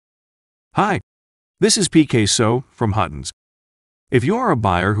Hi, this is PK So from Huttons. If you are a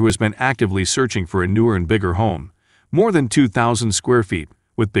buyer who has been actively searching for a newer and bigger home, more than 2,000 square feet,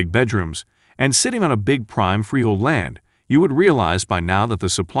 with big bedrooms, and sitting on a big prime freehold land, you would realize by now that the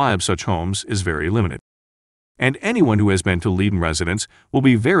supply of such homes is very limited. And anyone who has been to Leedon Residence will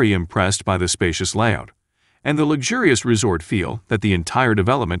be very impressed by the spacious layout and the luxurious resort feel that the entire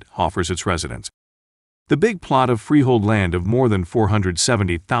development offers its residents. The big plot of freehold land of more than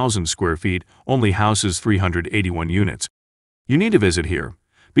 470,000 square feet only houses 381 units. You need to visit here,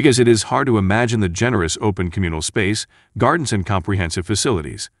 because it is hard to imagine the generous open communal space, gardens and comprehensive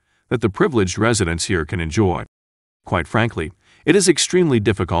facilities that the privileged residents here can enjoy. Quite frankly, it is extremely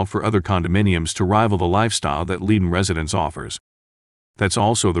difficult for other condominiums to rival the lifestyle that Leedon Residence offers. That's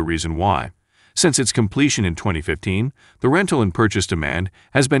also the reason why, since its completion in 2015, the rental and purchase demand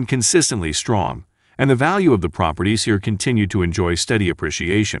has been consistently strong, and the value of the properties here continue to enjoy steady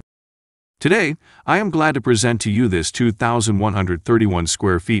appreciation. Today, I am glad to present to you this 2,131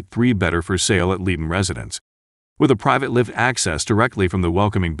 square feet 3-bedder for sale at Leedon Residence. With a private lift access directly from the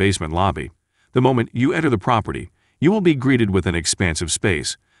welcoming basement lobby, the moment you enter the property, you will be greeted with an expansive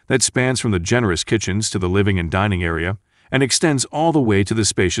space that spans from the generous kitchens to the living and dining area and extends all the way to the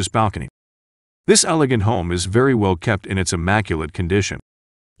spacious balcony. This elegant home is very well kept in its immaculate condition.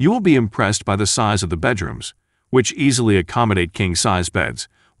 You will be impressed by the size of the bedrooms, which easily accommodate king-size beds,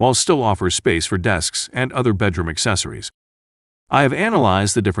 while still offers space for desks and other bedroom accessories. I have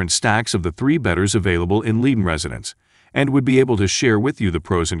analyzed the different stacks of the 3-bedders available in Leedon Residence and would be able to share with you the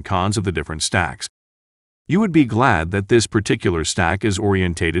pros and cons of the different stacks. You would be glad that this particular stack is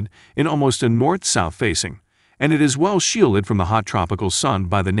orientated in almost a north-south facing, and it is well shielded from the hot tropical sun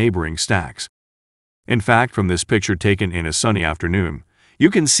by the neighboring stacks. In fact, from this picture taken in a sunny afternoon, you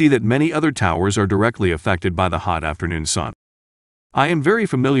can see that many other towers are directly affected by the hot afternoon sun. I am very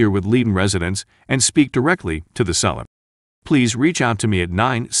familiar with Leedon Residence and speak directly to the seller. Please reach out to me at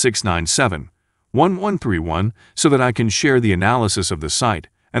 9697-1131 so that I can share the analysis of the site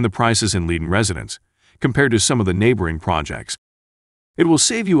and the prices in Leedon Residence compared to some of the neighboring projects. It will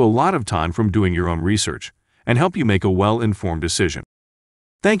save you a lot of time from doing your own research and help you make a well-informed decision.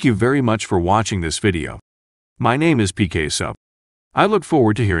 Thank you very much for watching this video. My name is PK So. I look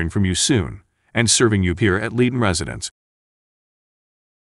forward to hearing from you soon and serving you here at Leedon Residence.